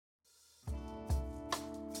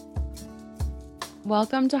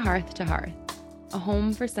Welcome to Hearth, a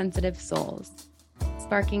home for sensitive souls,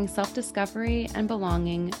 sparking self-discovery and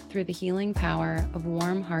belonging through the healing power of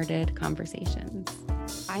warm-hearted conversations.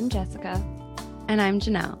 I'm Jessica. And I'm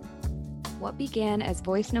Janelle. What began as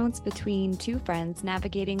voice notes between two friends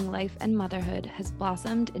navigating life and motherhood has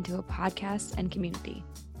blossomed into a podcast and community.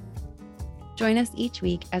 Join us each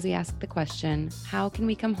week as we ask the question, how can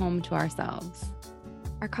we come home to ourselves?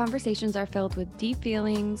 Our conversations are filled with deep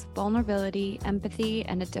feelings, vulnerability, empathy,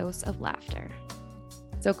 and a dose of laughter.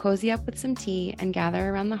 So cozy up with some tea and gather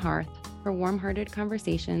around the hearth for warm-hearted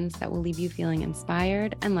conversations that will leave you feeling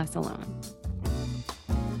inspired and less alone.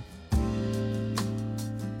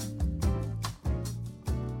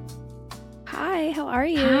 Hi, how are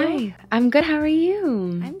you? Hi, I'm good. How are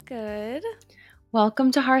you? I'm good.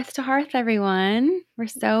 Welcome to Hearth, everyone. We're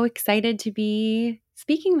so excited to be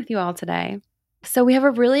speaking with you all today. So we have a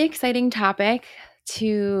really exciting topic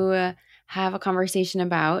to have a conversation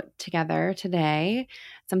about together today,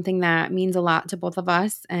 something that means a lot to both of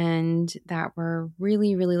us and that we're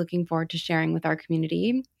really, really looking forward to sharing with our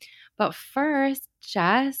community. But first,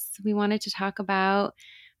 Jess, we wanted to talk about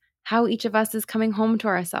how each of us is coming home to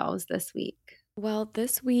ourselves this week. Well,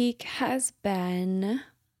 this week has been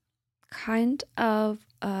kind of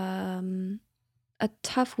a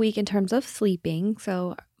tough week in terms of sleeping.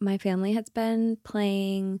 So my family has been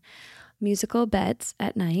playing musical beds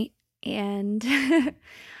at night, and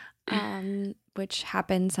which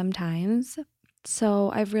happens sometimes.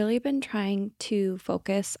 So I've really been trying to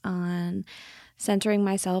focus on centering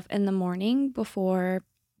myself in the morning before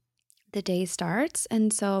the day starts.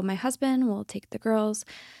 And so my husband will take the girls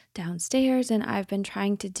downstairs, and I've been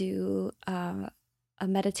trying to do a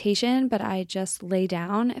meditation, but I just lay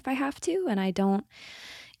down if I have to, and I don't,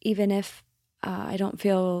 even if I don't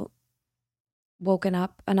feel woken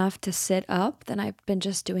up enough to sit up, then I've been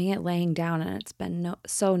just doing it laying down, and it's been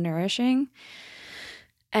so nourishing.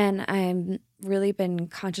 And I'm really been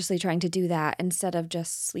consciously trying to do that instead of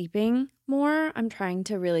just sleeping more. I'm trying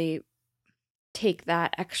to really take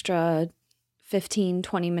that extra 15,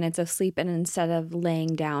 20 minutes of sleep, and instead of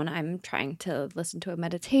laying down, I'm trying to listen to a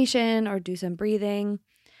meditation or do some breathing.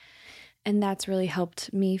 And that's really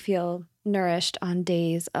helped me feel nourished on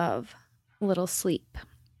days of little sleep.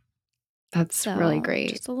 That's really great.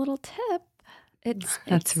 Just a little tip.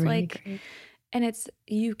 That's really great. And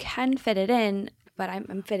you can fit it in, but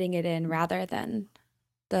I'm fitting it in rather than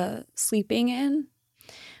the sleeping in,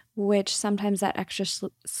 which sometimes that extra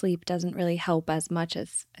sleep doesn't really help as much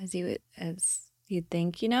as you'd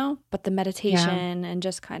think, but the meditation and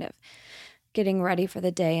just kind of getting ready for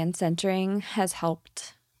the day and centering has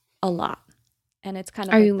helped a lot. And it's kind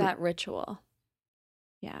of that ritual.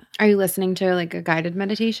 Yeah. Are you listening to like a guided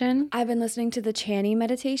meditation? I've been listening to the Chani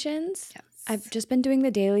meditations. Yes. I've just been doing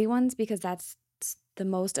the daily ones because that's the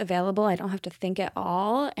most available. I don't have to think at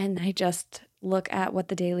all. And I just look at what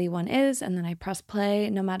the daily one is, and then I press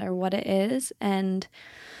play no matter what it is. And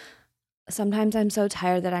sometimes I'm so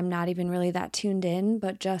tired that I'm not even really that tuned in,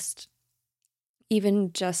 but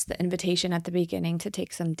even just the invitation at the beginning to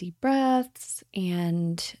take some deep breaths,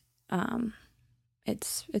 and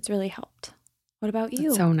it's really helped. What about you?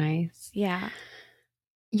 That's so nice. Yeah.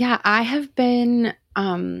 Yeah, I have been,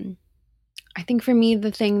 I think for me,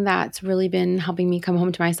 the thing that's really been helping me come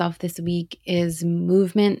home to myself this week is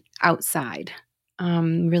movement outside.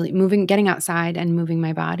 Really getting outside and moving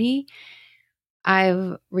my body.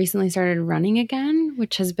 I've recently started running again,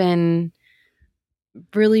 which has been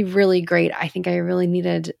really, really great. I think I really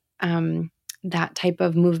needed that type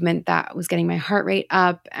of movement that was getting my heart rate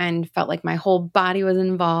up and felt like my whole body was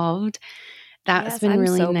involved. That's been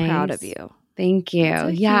really I'm so nice. proud of you. Thank you. That's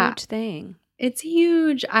a huge thing. It's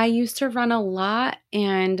huge. I used to run a lot,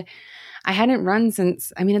 and I hadn't run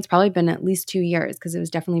since, it's probably been at least 2 years because it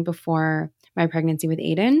was definitely before my pregnancy with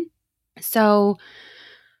Aiden. So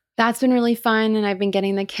that's been really fun, and I've been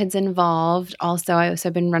getting the kids involved. Also,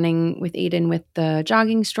 I've been running with Aiden with the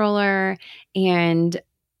jogging stroller, and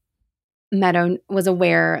Meadow was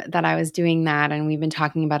aware that I was doing that, and we've been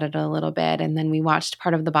talking about it a little bit. And then we watched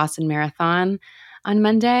part of the Boston Marathon on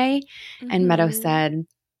Monday, and Meadow said,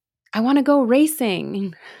 I want to go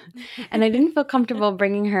racing. And I didn't feel comfortable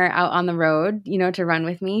bringing her out on the road, to run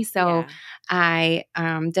with me. So I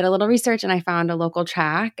did a little research, and I found a local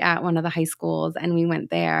track at one of the high schools, and we went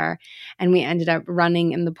there, and we ended up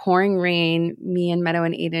running in the pouring rain, me and Meadow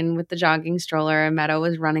and Aiden with the jogging stroller, and Meadow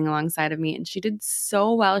was running alongside of me, and she did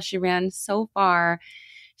so well. She ran so far.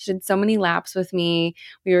 She did so many laps with me.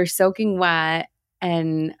 We were soaking wet.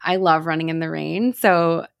 And I love running in the rain.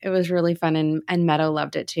 So it was really fun, and Meadow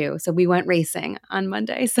loved it too. So we went racing on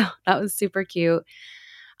Monday. So that was super cute.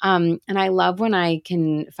 And I love when I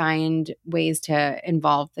can find ways to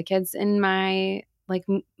involve the kids in my like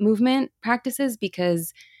movement practices,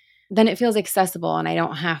 because then it feels accessible and I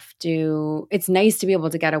don't have to. It's nice to be able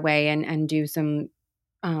to get away and do some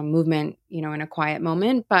movement, in a quiet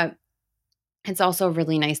moment, but it's also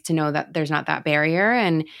really nice to know that there's not that barrier.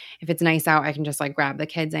 And if it's nice out, I can just like grab the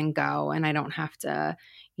kids and go, and I don't have to,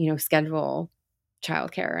 schedule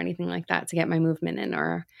childcare or anything like that to get my movement in,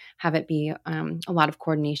 or have it be a lot of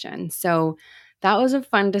coordination. So that was a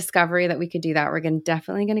fun discovery that we could do that. We're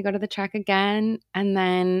definitely going to go to the track again. And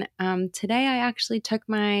then today I actually took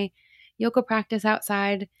my yoga practice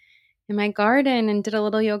outside in my garden and did a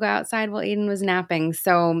little yoga outside while Aiden was napping.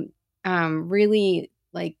 So really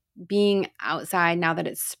like being outside now that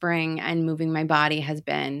it's spring and moving my body has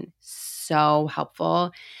been so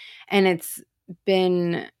helpful. And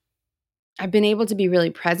been I've been able to be really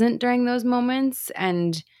present during those moments,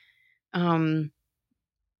 and um,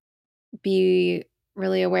 be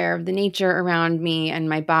really aware of the nature around me and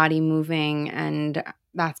my body moving. And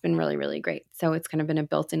that's been really, really great. So it's kind of been a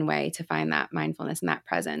built-in way to find that mindfulness and that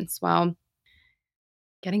presence while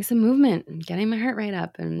getting some movement and getting my heart rate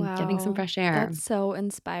up and getting some Wow, fresh air. that's so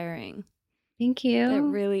inspiring. Thank It you.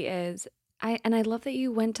 really is. I love that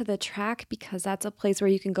you went to the track, because that's a place where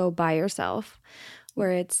you can go by yourself, where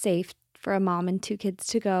it's safe for a mom and two kids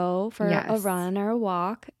to go for a Yes. run or a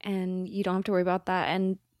walk, and you don't have to worry about that.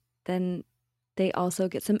 And then they also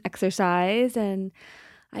get some exercise, and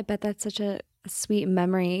I bet that's such a sweet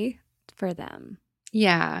memory for them.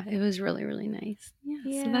 Yeah, it was really, really nice.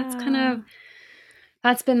 Yeah. So Yeah.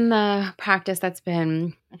 that's been the practice that's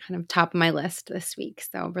been kind of top of my list this week.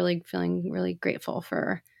 So really feeling really grateful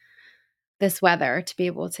for this weather to be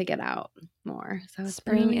able to get out more. So it's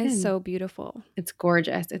been Spring really is good. so beautiful. It's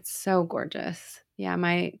gorgeous. It's so gorgeous. Yeah,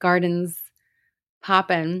 my garden's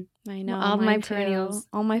popping. I know, All of my mine too. perennials.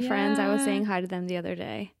 All my friends, I was Yeah. saying hi to them the other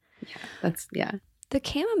day. Yeah. The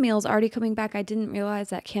chamomile's already coming back. I didn't realize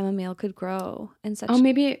that chamomile could grow in Oh, such.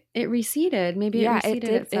 maybe it receded. Maybe it Yeah, it receded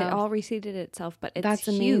did. It itself. all reseeded itself, but it's That's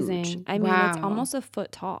huge. amazing. I mean, it's Wow. almost a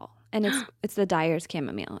foot tall, and it's the Dyer's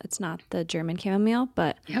chamomile. It's not the German chamomile,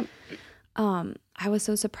 but Yep. I was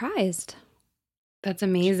so surprised. That's She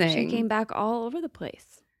came amazing. back all over the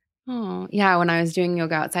place. Oh, yeah. When I was doing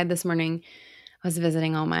yoga outside this morning, I was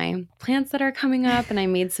visiting all my plants that are coming up, and I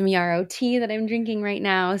made some yarrow tea that I'm drinking right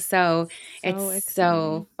now. So it's So so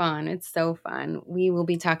exciting. fun. It's so fun. We will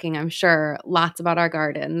be talking, I'm sure, lots about our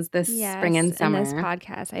gardens this spring Yes, and in this summer.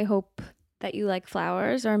 podcast, I hope that you like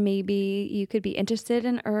flowers, or maybe you could be interested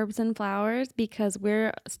in herbs and flowers, because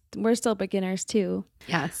we're still beginners too,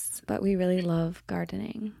 Yes, but we really love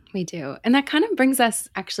gardening. we do. And that kind of brings us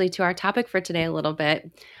actually to our topic for today a little bit,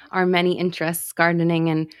 our many interests, gardening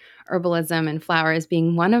and herbalism and flowers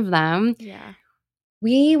being one of them. Yeah.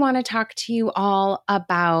 We want to talk to you all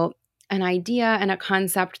about an idea and a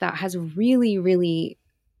concept that has really, really,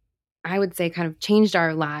 I would say, kind of changed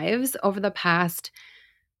our lives over the past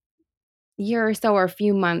year or so, or a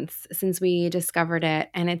few months since we discovered it.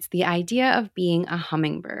 And it's the idea of being a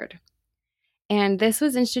hummingbird. And this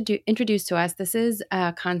was introduced to us. This is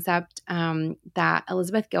a concept that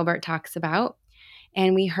Elizabeth Gilbert talks about.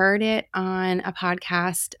 And we heard it on a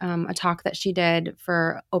podcast, a talk that she did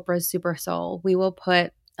for Oprah's Super Soul. We will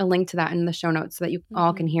put a link to that in the show notes so that you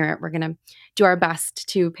all can hear it. We're going to do our best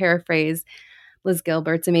to paraphrase Liz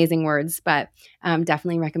Gilbert's amazing words, but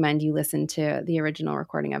definitely recommend you listen to the original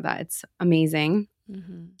recording of that. It's amazing.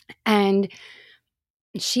 Mm-hmm. And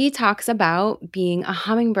she talks about being a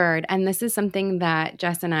hummingbird. And this is something that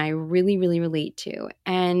Jess and I really, really relate to.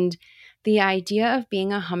 And the idea of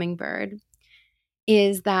being a hummingbird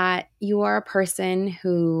is that you are a person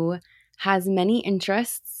who has many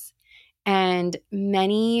interests and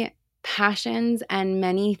many passions and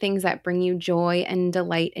many things that bring you joy and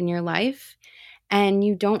delight in your life. And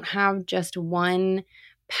you don't have just one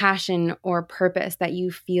passion or purpose that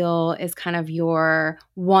you feel is kind of your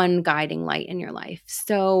one guiding light in your life.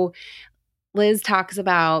 So Liz talks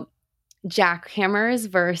about jackhammers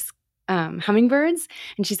versus hummingbirds.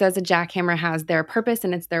 And she says a jackhammer has their purpose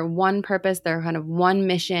and it's their one purpose, their kind of one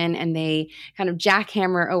mission, and they kind of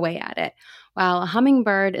jackhammer away at it. While a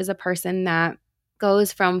hummingbird is a person that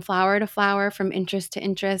goes from flower to flower, from interest to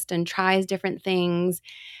interest, and tries different things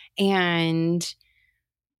and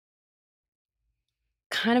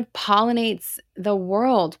kind of pollinates the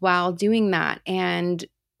world while doing that, and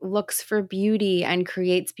looks for beauty and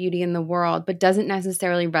creates beauty in the world, but doesn't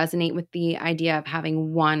necessarily resonate with the idea of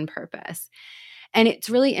having one purpose. And it's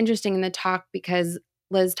really interesting in the talk because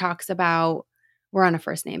Liz talks about we're on a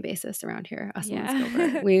first name basis around here, us and Liz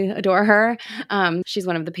Gilbert. Yeah. We adore her. She's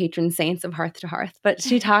one of the patron saints of Hearth to Hearth, but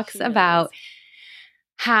she talks She really about is.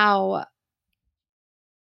 how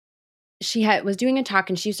she was doing a talk,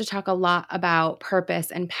 and she used to talk a lot about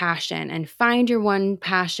purpose and passion, and find your one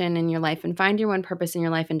passion in your life and find your one purpose in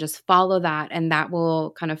your life and just follow that, and that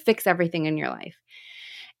will kind of fix everything in your life.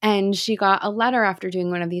 And she got a letter after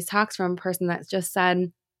doing one of these talks from a person that just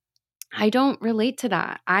said, I don't relate to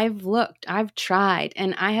that. I've looked, I've tried,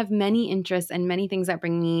 and I have many interests and many things that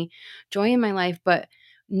bring me joy in my life, but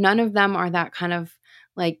none of them are that kind of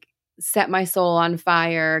like set my soul on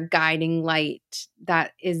fire, guiding light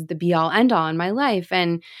that is the be all end all in my life.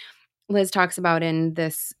 And Liz talks about in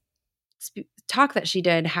this talk that she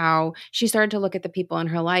did how she started to look at the people in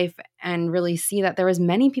her life and really see that there was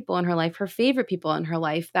many people in her life, her favorite people in her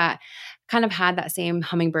life, that kind of had that same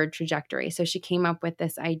hummingbird trajectory. So she came up with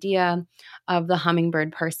this idea of the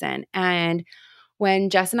hummingbird person. And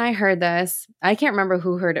when Jess and I heard this, I can't remember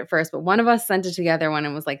who heard it first, but one of us sent it together one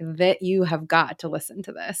and was like, that you have got to listen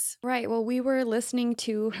to this. Right. Well, we were listening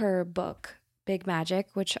to her book, Big Magic,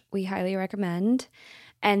 which we highly recommend.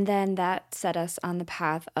 And then that set us on the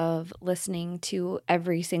path of listening to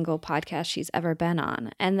every single podcast she's ever been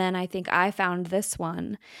on. And then I think I found this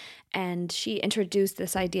one, and she introduced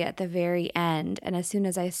this idea at the very end. And as soon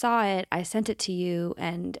as I saw it, I sent it to you,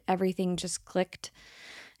 and everything just clicked.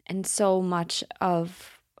 And so much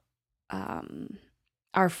of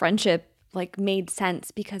our friendship like made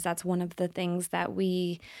sense, because that's one of the things that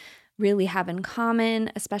we really have in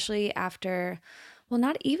common, especially after, well,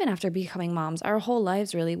 not even after becoming moms, our whole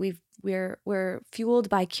lives really, we're fueled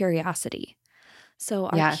by curiosity. So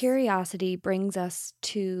our Yes. curiosity brings us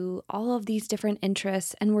to all of these different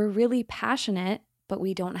interests, and we're really passionate, but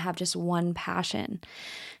we don't have just one passion.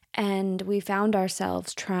 And we found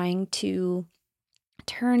ourselves trying to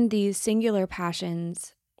turn these singular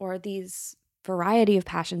passions, or these variety of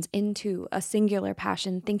passions, into a singular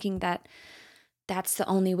passion, thinking that that's the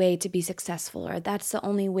only way to be successful, or that's the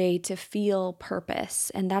only way to feel purpose,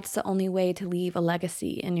 and that's the only way to leave a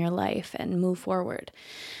legacy in your life and move forward.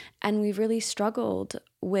 And we've really struggled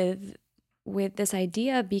with this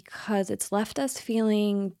idea, because it's left us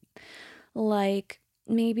feeling like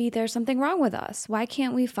maybe there's something wrong with us. Why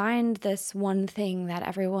can't we find this one thing that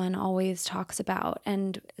everyone always talks about?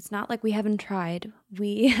 And it's not like we haven't tried.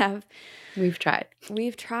 We've tried.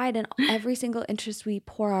 We've tried, and every single interest we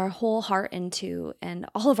pour our whole heart into, and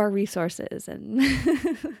all of our resources, and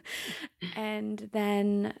and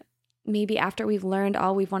then maybe after we've learned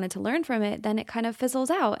all we've wanted to learn from it, then it kind of fizzles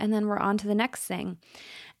out, and then we're on to the next thing.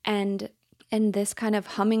 And this kind of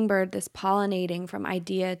hummingbird, this pollinating from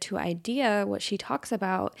idea to idea, what she talks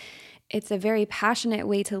about, it's a very passionate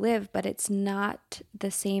way to live, but it's not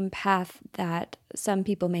the same path that some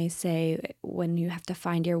people may say when you have to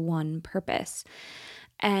find your one purpose.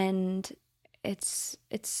 And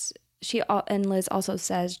and Liz also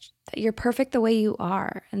says that you're perfect the way you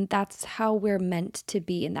are, and that's how we're meant to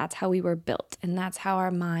be, and that's how we were built, and that's how our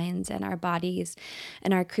minds and our bodies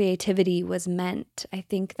and our creativity was meant. I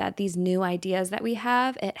think that these new ideas that we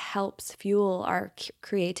have, it helps fuel our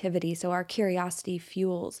creativity. So our curiosity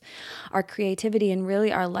fuels our creativity and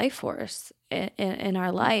really our life force in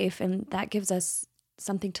our life, and that gives us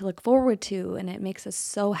something to look forward to, and it makes us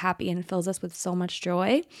so happy and fills us with so much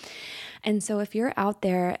joy. And so if you're out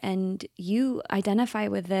there and you identify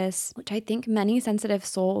with this, which I think many sensitive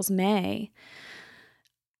souls may,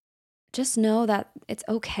 just know that it's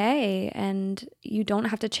okay, and you don't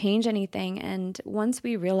have to change anything. And once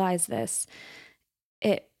we realize this,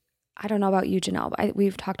 I don't know about you, Janelle, but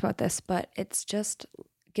we've talked about this, but it's just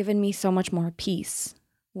given me so much more peace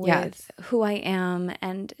with Yes. who I am.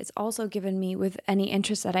 And it's also given me, with any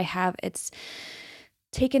interest that I have, it's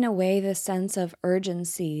taken away the sense of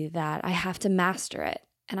urgency that I have to master it,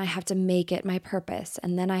 and I have to make it my purpose,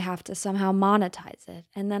 and then I have to somehow monetize it.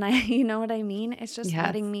 And then you know what I mean? It's just Yes.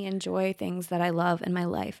 letting me enjoy things that I love in my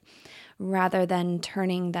life, rather than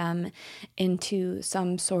turning them into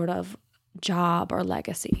some sort of job or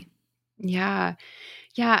legacy. Yeah.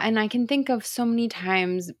 Yeah. And I can think of so many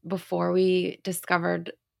times before we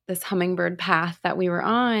discovered this hummingbird path that we were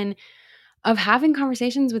on, of having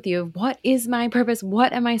conversations with you of what is my purpose?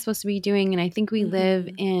 What am I supposed to be doing? And I think we live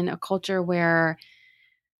in a culture where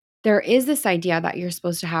there is this idea that you're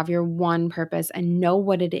supposed to have your one purpose and know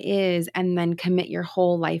what it is, and then commit your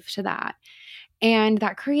whole life to that. And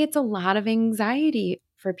that creates a lot of anxiety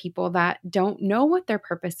for people that don't know what their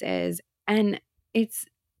purpose is. And it's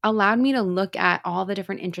allowed me to look at all the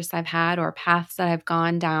different interests I've had or paths that I've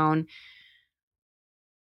gone down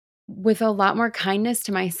with a lot more kindness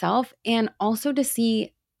to myself, and also to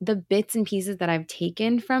see the bits and pieces that I've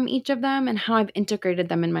taken from each of them and how I've integrated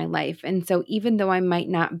them in my life. And so even though I might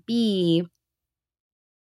not be,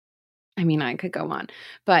 I mean, I could go on,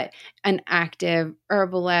 but an active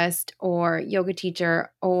herbalist or yoga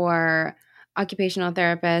teacher or occupational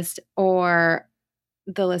therapist, or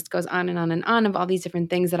the list goes on and on and on of all these different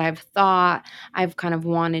things that I've thought I've kind of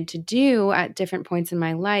wanted to do at different points in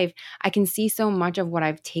my life. I can see so much of what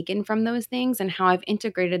I've taken from those things and how I've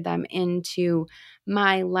integrated them into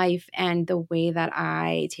my life and the way that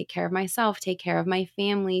I take care of myself, take care of my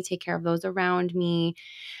family, take care of those around me.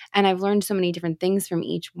 And I've learned so many different things from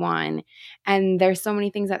each one. And there's so many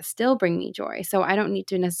things that still bring me joy. So I don't need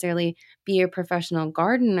to necessarily be a professional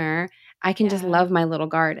gardener. I can just Yeah. love my little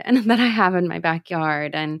garden that I have in my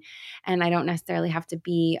backyard. And I don't necessarily have to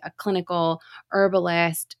be a clinical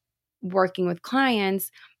herbalist working with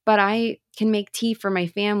clients, but I can make tea for my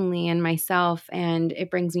family and myself, and it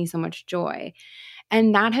brings me so much joy.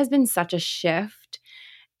 And that has been such a shift.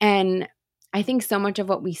 And I think so much of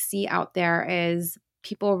what we see out there is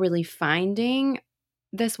people really finding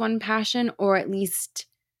this one passion, or at least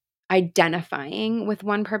identifying with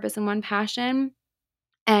one purpose and one passion,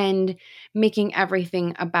 and making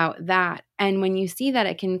everything about that. And when you see that,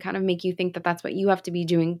 it can kind of make you think that that's what you have to be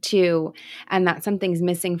doing too, and that something's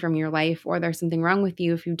missing from your life, or there's something wrong with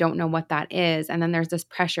you if you don't know what that is. And then there's this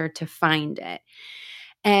pressure to find it.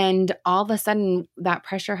 And all of a sudden, that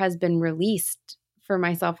pressure has been released for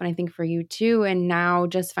myself, and I think for you too. And now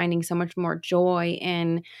just finding so much more joy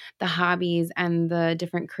in the hobbies and the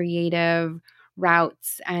different creative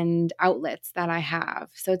routes and outlets that I have.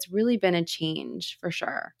 So it's really been a change for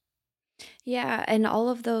sure. Yeah, and all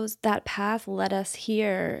of those that path led us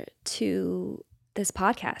here to this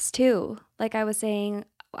podcast too. Like I was saying,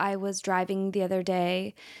 I was driving the other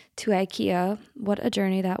day to IKEA. What a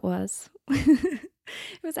journey that was.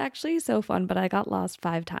 It was actually so fun, but I got lost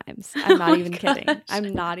 5 times. I'm Oh not my even kidding. gosh.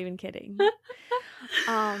 I'm not even kidding.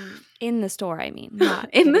 In the store, I mean, not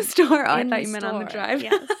In the getting store. Oh, I in thought the you meant on the store. drive.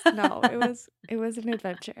 Yes. No, it was an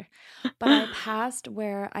adventure. But I passed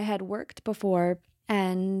where I had worked before,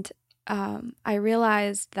 and I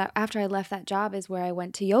realized that after I left that job is where I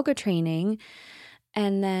went to yoga training,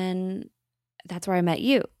 and then that's where I met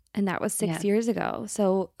you. And that was 6 Yes. years ago.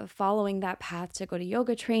 So following that path to go to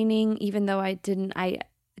yoga training, even though I didn't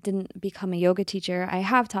become a yoga teacher. I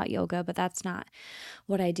have taught yoga, but that's not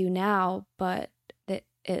what I do now. But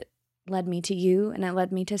it led me to you, and it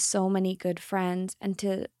led me to so many good friends and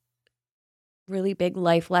to really big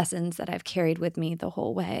life lessons that I've carried with me the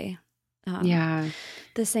whole way. Um, Yeah.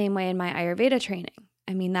 the same way in my Ayurveda training.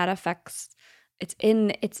 I mean, that affects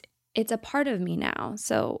it's a part of me now.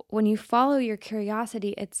 So when you follow your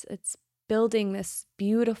curiosity, it's building this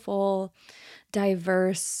beautiful,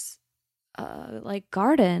 diverse like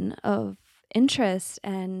garden of interest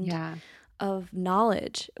and Yeah. of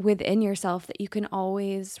knowledge within yourself that you can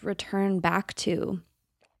always return back to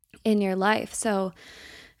in your life. So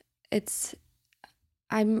it's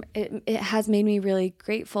it has made me really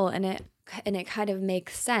grateful, and it kind of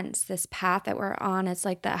makes sense, this path that we're on. It's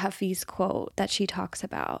like that Hafiz quote that she talks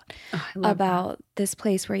Oh, I love that. about this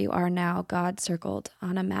place where you are now, God circled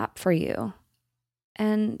on a map for you.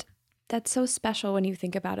 And that's so special when you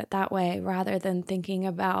think about it that way, rather than thinking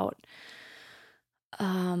about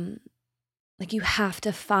um like you have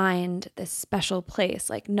to find this special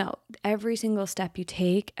place. Like, no, every single step you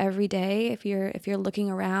take every day, if you're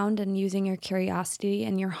looking around and using your curiosity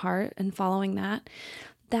and your heart and following that,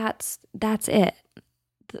 that's it.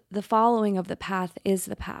 The following of the path is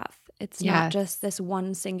the path. It's not Yes. just this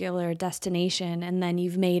one singular destination and then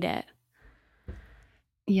you've made it.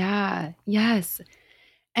 Yeah. Yes.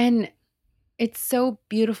 And it's so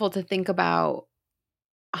beautiful to think about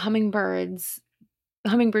hummingbirds,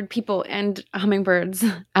 hummingbird people, and hummingbirds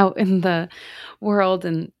out in the world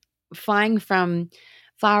and flying from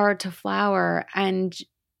flower to flower, and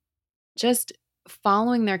just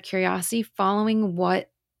following their curiosity, following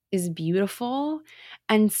what is beautiful,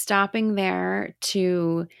 and stopping there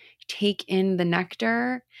to take in the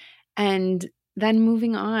nectar, and then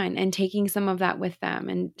moving on and taking some of that with them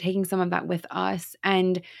and taking some of that with us,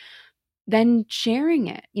 and then sharing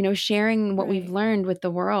it, sharing what we've Right. learned with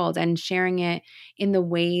the world, and sharing it in the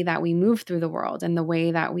way that we move through the world, and the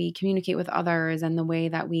way that we communicate with others, and the way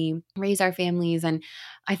that we raise our families. And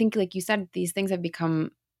I think, like you said, these things have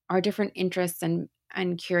become our different interests and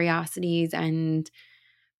curiosities and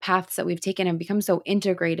paths that we've taken have become so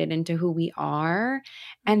integrated into who we are.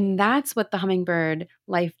 And Right. that's what the hummingbird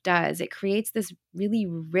life does. It creates this really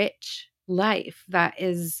rich life that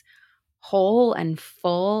is whole and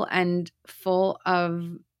full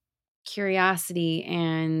of curiosity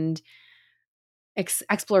and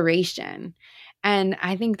exploration. And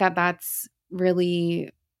I think that that's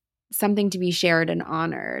really something to be shared and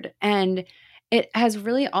honored. And it has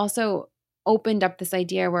really also opened up this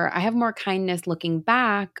idea where I have more kindness looking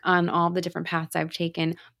back on all the different paths I've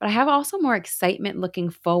taken, but I have also more excitement looking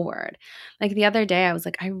forward. Like the other day, I was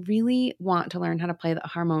like, I really want to learn how to play the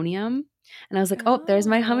harmonium. And I was like, oh, there's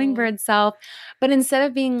my Oh, hummingbird self. But instead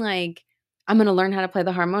of being like, I'm going to learn how to play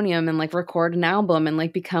the harmonium and like record an album and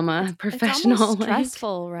like become it's a it's almost professional, like,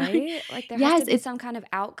 stressful, right? Like there has to yes, be it's, some kind of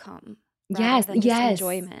outcome rather yes, than just yes.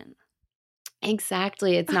 enjoyment.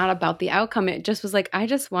 Exactly. It's not about the outcome. It just was like, I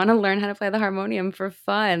just want to learn how to play the harmonium for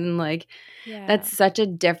fun. Like, Yeah. that's such a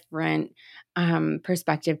different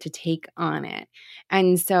perspective to take on it.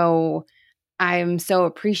 And so I'm so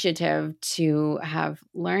appreciative to have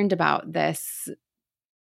learned about this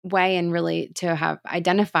way and really to have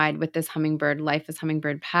identified with this hummingbird life, this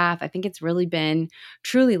hummingbird path. I think it's really been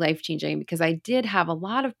truly life changing because I did have a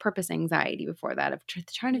lot of purpose anxiety before that of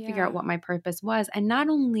trying to figure out Yeah. what my purpose was. And not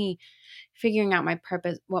only figuring out my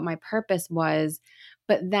purpose, what my purpose was,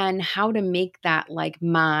 but then how to make that like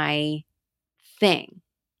my thing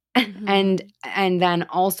Mhm. and then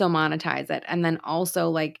also monetize it and then also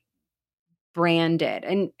like brand it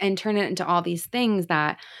and turn it into all these things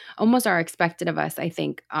that almost are expected of us, I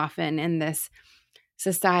think, often in this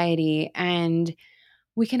society. And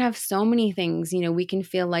we can have so many things, we can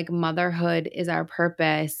feel like motherhood is our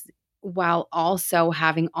purpose while also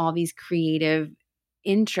having all these creative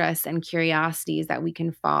interests and curiosities that we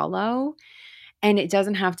can follow. And it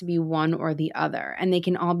doesn't have to be one or the other, and they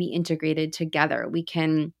can all be integrated together. We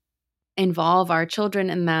can involve our children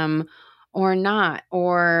in them or not,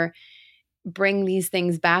 or bring these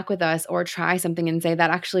things back with us, or try something and say that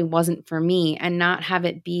actually wasn't for me, and not have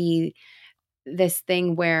it be this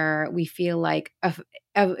thing where we feel like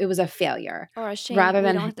it was a failure Or a shame. rather We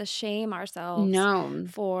don't than have to shame ourselves no.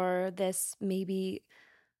 for this maybe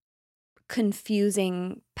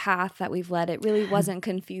confusing path that we've led. It really wasn't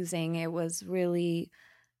confusing. It was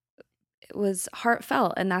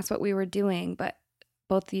heartfelt, and that's what we were doing. But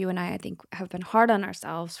both you and I think, have been hard on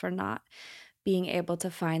ourselves for not being able to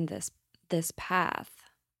find this path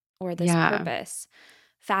or this Yeah. purpose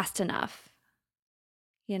fast enough,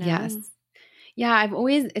 you Yes. know? Yeah,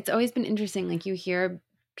 it's always been interesting, like, you hear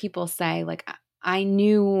people say, like, I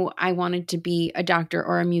knew I wanted to be a doctor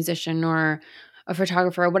or a musician or a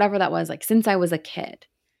photographer or whatever that was, like, since I was a kid,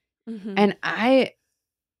 Mhm. and I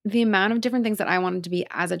the amount of different things that I wanted to be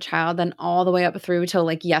as a child, then all the way up through till,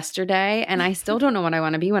 like, yesterday, and I still don't know what I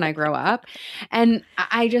wanna be when I grow up, and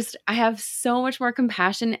I have so much more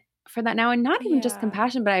compassion for that now, and not even just Yeah.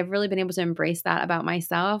 compassion, but I've really been able to embrace that about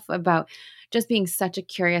myself, about just being such a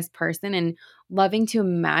curious person and loving to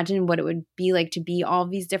imagine what it would be like to be all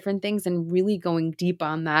these different things, and really going deep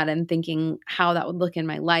on that and thinking how that would look in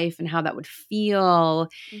my life and how that would feel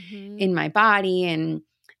Mhm. in my body,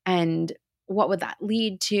 and what would that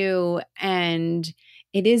lead to. And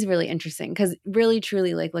it is really interesting because really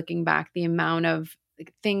truly, like, looking back, the amount of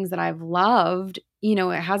like, things that I've loved,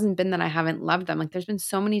 it hasn't been that I haven't loved them. Like, there's been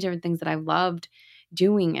so many different things that I've loved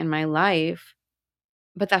doing in my life,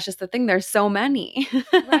 but that's just the thing, there's so many.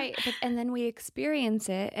 Right, but and then we experience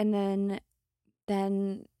it, and then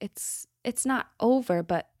it's not over,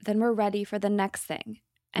 but then we're ready for the next thing.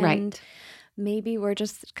 And Right. maybe we're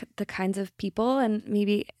just the kinds of people, and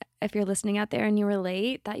maybe if you're listening out there and you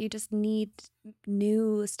relate, that you just need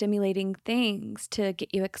new stimulating things to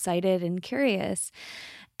get you excited and curious.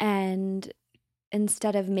 And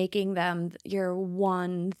instead of making them your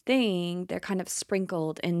one thing, they're kind of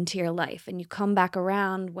sprinkled into your life, and you come back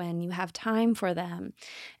around when you have time for them.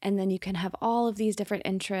 And then you can have all of these different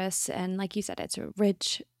interests. And like you said, it's a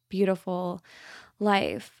rich, beautiful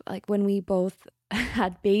life. Like when we both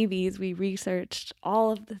had babies, we researched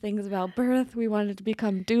all of the things about birth. We wanted to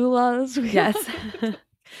become doulas. Yes.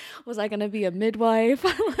 Was I going to be a midwife?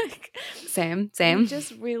 Like, Same, we same.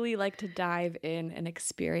 just really like to dive in and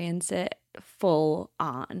experience it full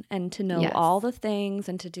on, and to know all Yes. the things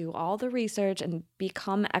and to do all the research and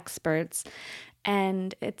become experts.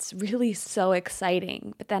 And it's really so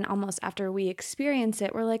exciting. But then, almost after we experience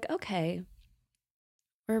it, we're like, okay,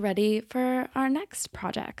 we're ready for our next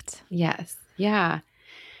project. Yes. Yeah.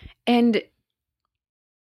 And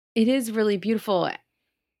it is really beautiful.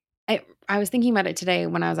 I was thinking about it today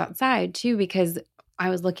when I was outside too, because I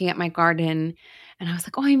was looking at my garden and I was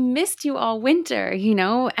like, "Oh, I missed you all winter,"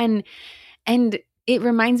 and it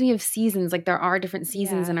reminds me of seasons. Like, there are different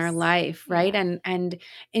seasons in our Yes. life, right? Yeah. And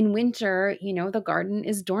in winter, the garden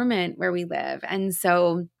is dormant where we live, and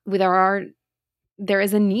so there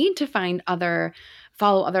is a need to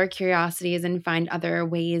follow other curiosities and find other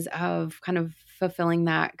ways of kind of fulfilling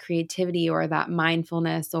that creativity or that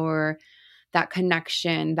mindfulness or that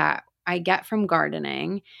connection that I get from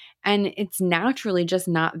gardening. And it's naturally just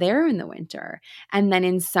not there in the winter. And then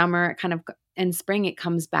in summer, kind of in spring, it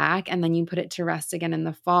comes back, and then you put it to rest again in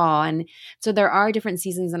the fall. And so there are different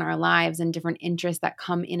seasons in our lives and different interests that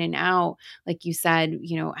come in and out. Like you said,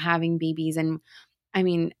 having babies. And I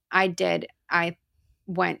mean, I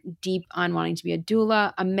went deep on wanting to be a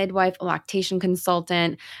doula, a midwife, a lactation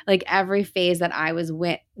consultant, like every phase that I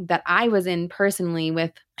was in personally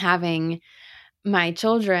with having my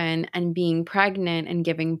children and being pregnant and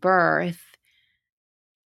giving birth,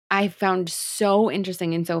 I found so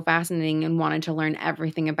interesting and so fascinating and wanted to learn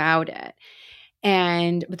everything about it.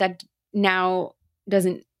 But that now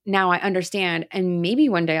doesn't now I understand, and maybe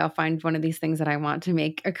one day I'll find one of these things that I want to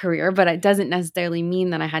make a career, but it doesn't necessarily mean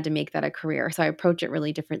that I had to make that a career. So I approach it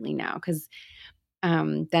really differently now because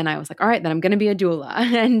then I was like, all right, then I'm going to be a doula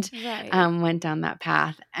and Right. went down that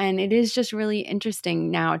path. And it is just really interesting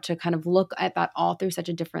now to kind of look at that all through such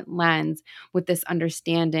a different lens with this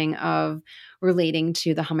understanding of relating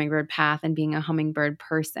to the hummingbird path and being a hummingbird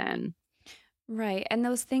person. Right. And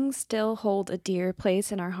those things still hold a dear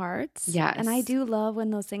place in our hearts. And I Yes. do love when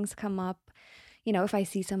those things come up. If I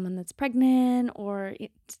see someone that's pregnant or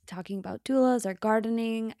talking about doulas or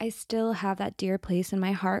gardening, I still have that dear place in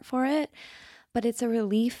my heart for it. But it's a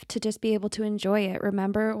relief to just be able to enjoy it.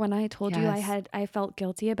 Remember when I told you Yes. I felt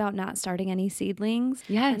guilty about not starting any seedlings?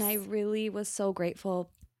 And I Yes. really was so grateful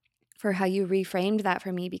for how you reframed that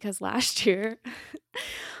for me because last year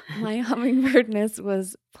my hummingbirdness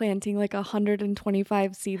was planting like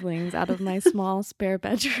 125 seedlings out of my small spare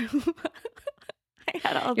bedroom. I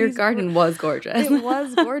had all Your these garden was gorgeous. it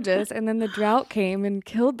was gorgeous, and then the drought came and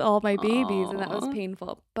killed all my babies, and that was Aw.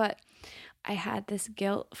 painful. But I had this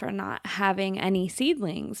guilt for not having any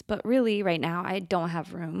seedlings, but really right now I don't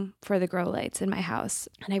have room for the grow lights in my house,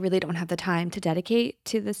 and I really don't have the time to dedicate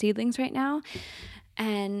to the seedlings right now.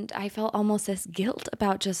 And I felt almost this guilt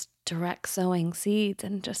about just direct sowing seeds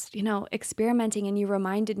and just, experimenting. And you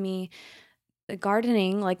reminded me the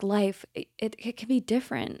gardening, like life, it can be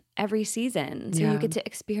different every season. So you Yeah. get to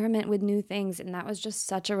experiment with new things. And that was just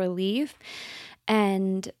such a relief.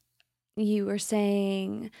 And you were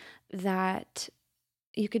saying that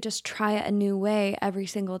you could just try it a new way every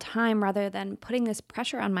single time rather than putting this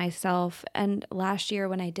pressure on myself. And last year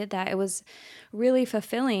when I did that, it was really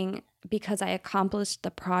fulfilling because I accomplished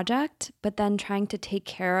the project, but then trying to take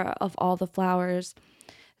care of all the flowers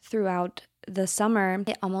throughout the summer,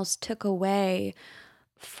 it almost took away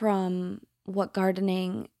from what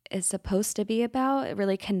gardening is supposed to be about,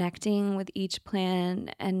 really connecting with each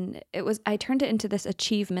plant. And I turned it into this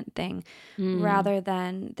achievement thing Mm. rather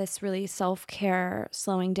than this really self-care,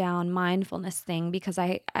 slowing down, mindfulness thing because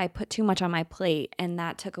I put too much on my plate and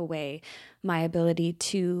that took away my ability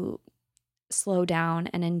to slow down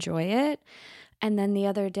and enjoy it. And then the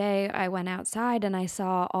other day, I went outside and I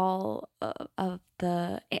saw all of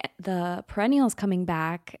the perennials coming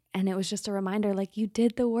back, and it was just a reminder, like you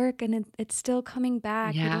did the work, and it's still coming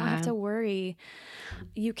back. You don't have Yeah. to worry.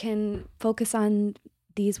 You can focus on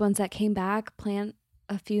these ones that came back, plant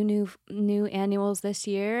a few new annuals this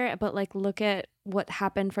year, but like look at what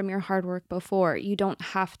happened from your hard work before. You don't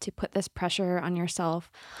have to put this pressure on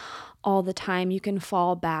yourself all the time. You can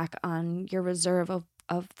fall back on your reserve of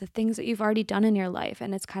the things that you've already done in your life.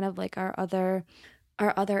 And it's kind of like our other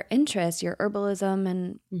interests, your herbalism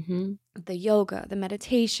and Hmm. the yoga, the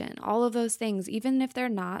meditation, all of those things, even if they're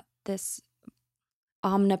not this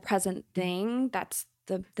omnipresent thing, that's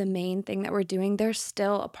the main thing that we're doing, they're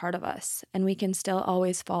still a part of us and we can still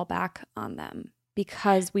always fall back on them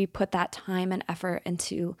because we put that time and effort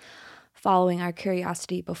into following our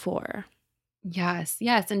curiosity before. Yes,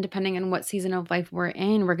 yes, and depending on what season of life we're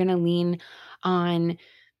in, we're gonna lean on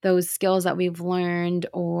those skills that we've learned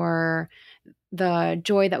or the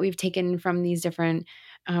joy that we've taken from these different,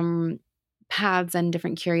 um, paths and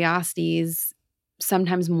different curiosities,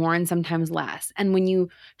 sometimes more and sometimes less. And when you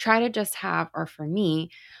try to just have or for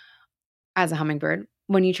me, as a hummingbird,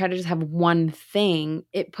 when you try to just have one thing,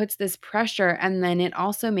 it puts this pressure, and then it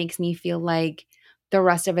also makes me feel like the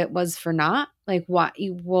rest of it was for naught. Like, what?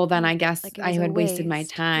 Well, then I guess Like it I was a had wasted my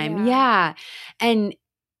waste. time. Yeah. Yeah, and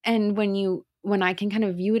when I can kind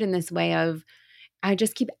of view it in this way of I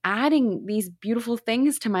just keep adding these beautiful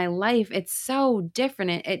things to my life, it's so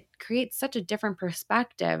different. It creates such a different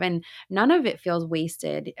perspective, and none of it feels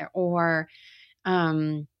wasted or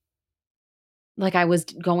um like I was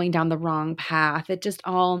going down the wrong path. It just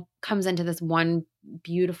all comes into this one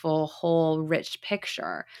beautiful, whole, rich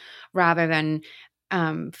picture rather than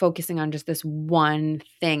focusing on just this one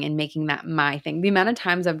thing and making that my thing. The amount of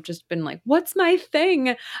times I've just been like, what's my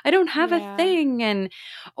thing? I don't have a Yeah. thing. And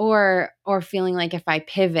or feeling like if I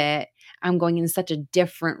pivot, I'm going in such a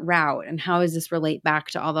different route. And how does this relate back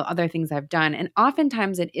to all the other things I've done? And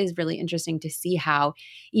oftentimes it is really interesting to see how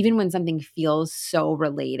even when something feels so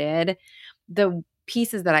related, the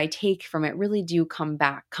pieces that I take from it really do come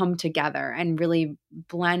together and really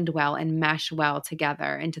blend well and mesh well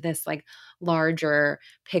together into this like larger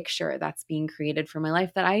picture that's being created for my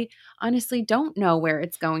life that I honestly don't know where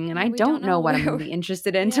it's going and Yeah, I we don't don't know know what I'm going to where. be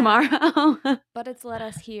interested in Yeah. tomorrow. But it's led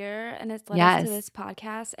us here and it's led us to Yes. this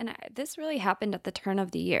podcast. And this really happened at the turn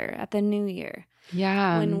of the year, at the new year,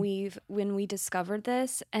 Yeah. when we discovered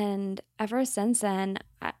this. And ever since then,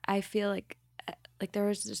 I feel like there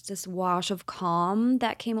was just this wash of calm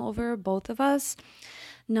that came over both of us.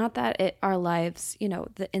 Not that our lives,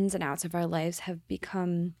 the ins and outs of our lives have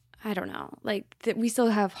become, I don't know, like that we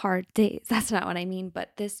still have hard days. That's not what I mean.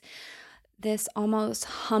 But this almost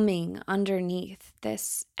humming underneath,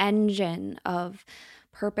 this engine of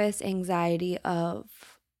purpose, anxiety,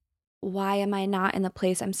 of why am I not in the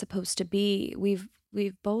place I'm supposed to be? We've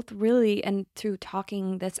both really, and through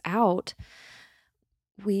talking this out,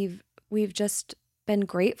 we've just been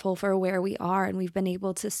grateful for where we are, and we've been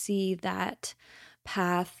able to see that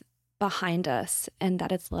path behind us and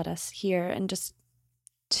that it's led us here, and just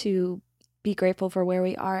to be grateful for where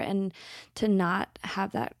we are and to not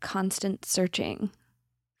have that constant searching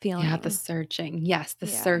Yeah, the feeling. searching. Yes, the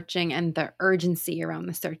Yeah. searching and the urgency around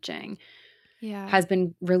the searching Yeah. has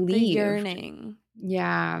been The relieved. yearning.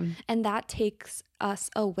 Yeah. And that takes us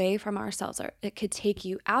away from ourselves, or it could take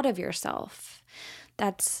you out of yourself.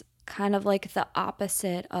 That's kind of like the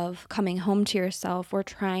opposite of coming home to yourself. We're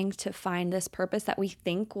trying to find this purpose that we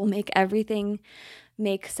think will make everything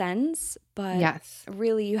make sense, but Yes.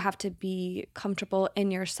 really you have to be comfortable in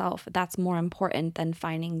yourself. That's more important than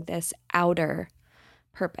finding this outer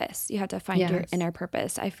purpose. You have to find your Yes. inner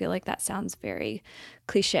purpose. I feel like that sounds very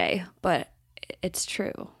cliche, but it's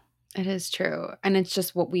true. It is true. And it's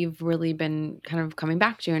just what we've really been kind of coming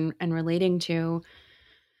back to and relating to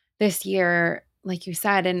this year, like you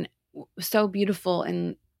said. And so beautiful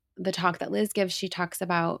in the talk that Liz gives. She talks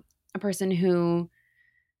about a person who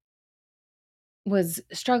was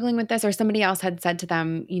struggling with this, or somebody else had said to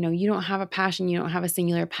them, you don't have a passion, you don't have a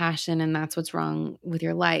singular passion, and that's what's wrong with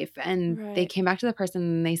your life. And they Right. came back to the person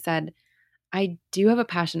and they said, I do have a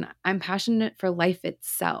passion. I'm passionate for life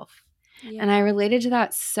itself. And I Yeah. related to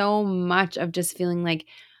that so much of just feeling like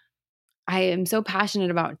I am so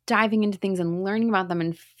passionate about diving into things and learning about them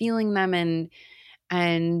and feeling them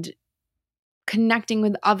and connecting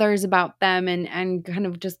with others about them and kind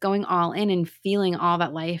of just going all in and feeling all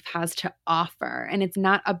that life has to offer. And it's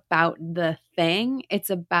not about the thing, it's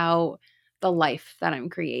about the life that I'm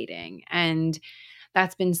creating. And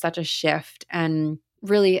that's been such a shift. And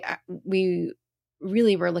really, we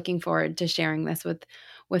really were looking forward to sharing this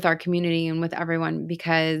with our community and with everyone,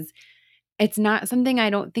 because it's not something I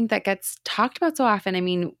don't think that gets talked about so often. I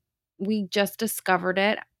mean, we just discovered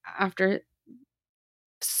it after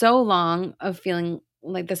so long of feeling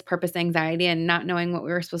like this purpose anxiety and not knowing what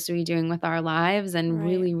we were supposed to be doing with our lives and Right.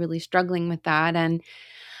 really, really struggling with that. And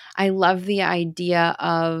I love the idea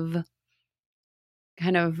of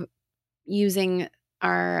kind of using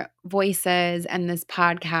our voices and this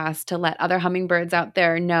podcast to let other hummingbirds out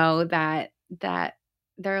there know that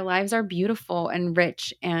their lives are beautiful and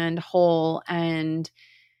rich and whole, and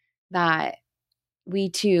that we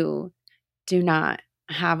too do not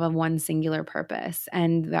have a one singular purpose,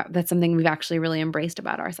 and that's something we've actually really embraced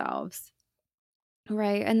about ourselves.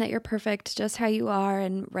 Right. And that you're perfect just how you are,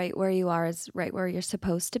 and right where you are is right where you're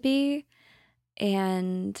supposed to be.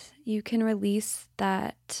 And you can release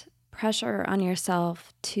that pressure on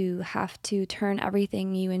yourself to have to turn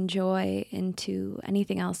everything you enjoy into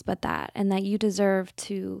anything else but that. And that you deserve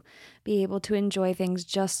to be able to enjoy things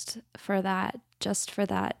just for that,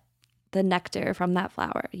 the nectar from that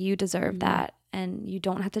flower. You deserve Mhm. that. And you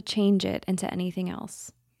don't have to change it into anything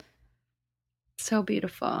else. So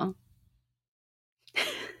beautiful.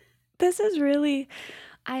 This is really,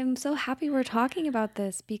 I'm so happy we're talking about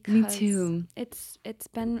this Me because too. it's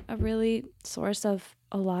been a really source of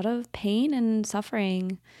a lot of pain and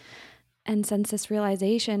suffering. And since this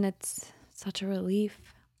realization, it's such a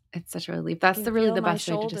relief. It's such a relief. I That's can really feel the my best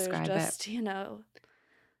way to shoulders describe it.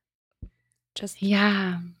 just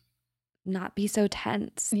Yeah. not be so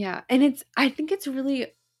tense. Yeah. And I think it's really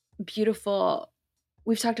beautiful.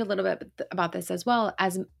 We've talked a little bit about this as well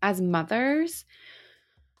as mothers.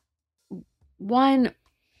 One,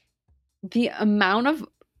 the amount of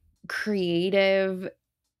creative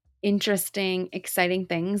interesting, exciting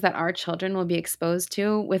things that our children will be exposed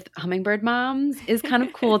to with hummingbird moms is kind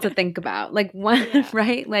of cool to think about. Like one, Yeah.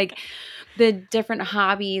 right? Like the different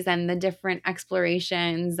hobbies and the different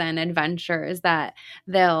explorations and adventures that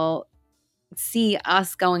they'll see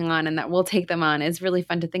us going on and that we'll take them on is really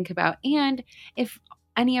fun to think about. And if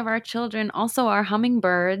any of our children also are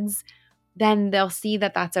hummingbirds, then they'll see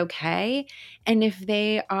that that's okay. And if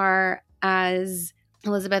they are, as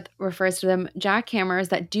Elizabeth refers to them, jackhammers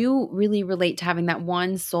that do really relate to having that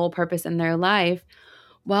one sole purpose in their life,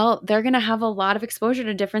 well, they're going to have a lot of exposure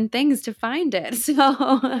to different things to find it. So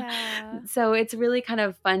Yeah. so it's really kind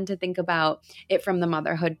of fun to think about it from the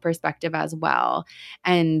motherhood perspective as well,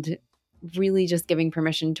 and really just giving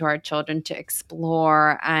permission to our children to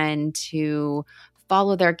explore and to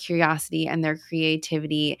follow their curiosity and their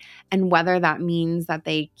creativity, and whether that means that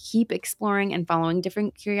they keep exploring and following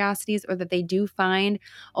different curiosities, or that they do find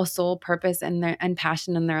a sole purpose and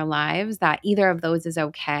passion in their lives, that either of those is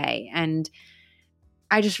okay. And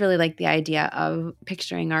I just really like the idea of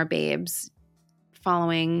picturing our babes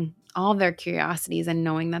following all of their curiosities and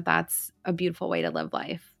knowing that that's a beautiful way to live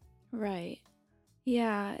life. Right.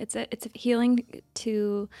 Yeah, it's a healing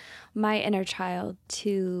to my inner child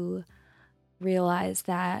to realize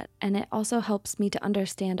that, and it also helps me to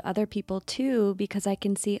understand other people too, because I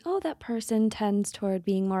can see, oh, that person tends toward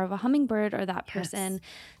being more of a hummingbird, or that person Yes.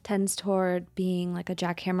 tends toward being like a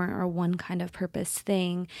jackhammer or one kind of purpose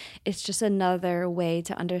thing. It's just another way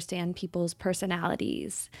to understand people's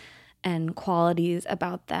personalities and qualities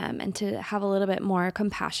about them, and to have a little bit more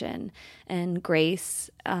compassion and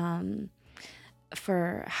grace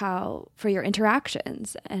for your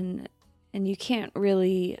interactions. And you can't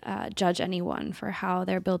really judge anyone for how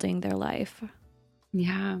they're building their life.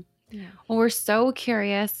 Yeah. Yeah. Well, we're so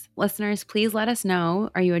curious. Listeners, please let us know.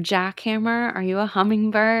 Are you a jackhammer? Are you a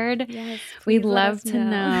hummingbird? Yes, We'd please let love us to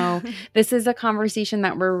know. know. This is a conversation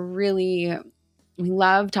that we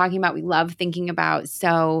love talking about, we love thinking about.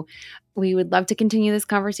 So we would love to continue this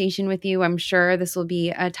conversation with you. I'm sure this will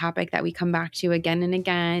be a topic that we come back to again and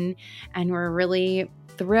again. And we're really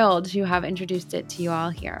thrilled to have introduced it to you all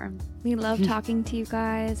here. We love talking to you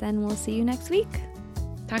guys, and we'll see you next week.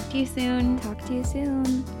 Talk to you soon. Talk to you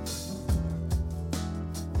soon.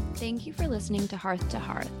 Thank you for listening to Hearth to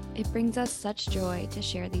Hearth. It brings us such joy to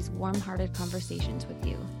share these warm-hearted conversations with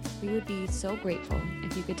you. We would be so grateful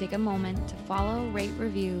if you could take a moment to follow, rate,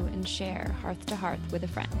 review, and share Hearth to Hearth with a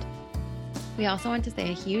friend. We also want to say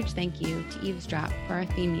a huge thank you to Eavesdrop for our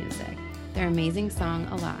theme music, their amazing song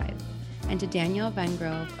Alive, and to Danielle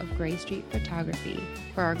Vengrove of Gray Street Photography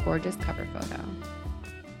for our gorgeous cover photo.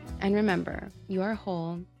 And remember, you are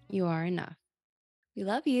whole, you are enough. We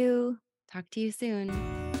love you. Talk to you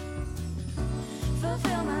soon.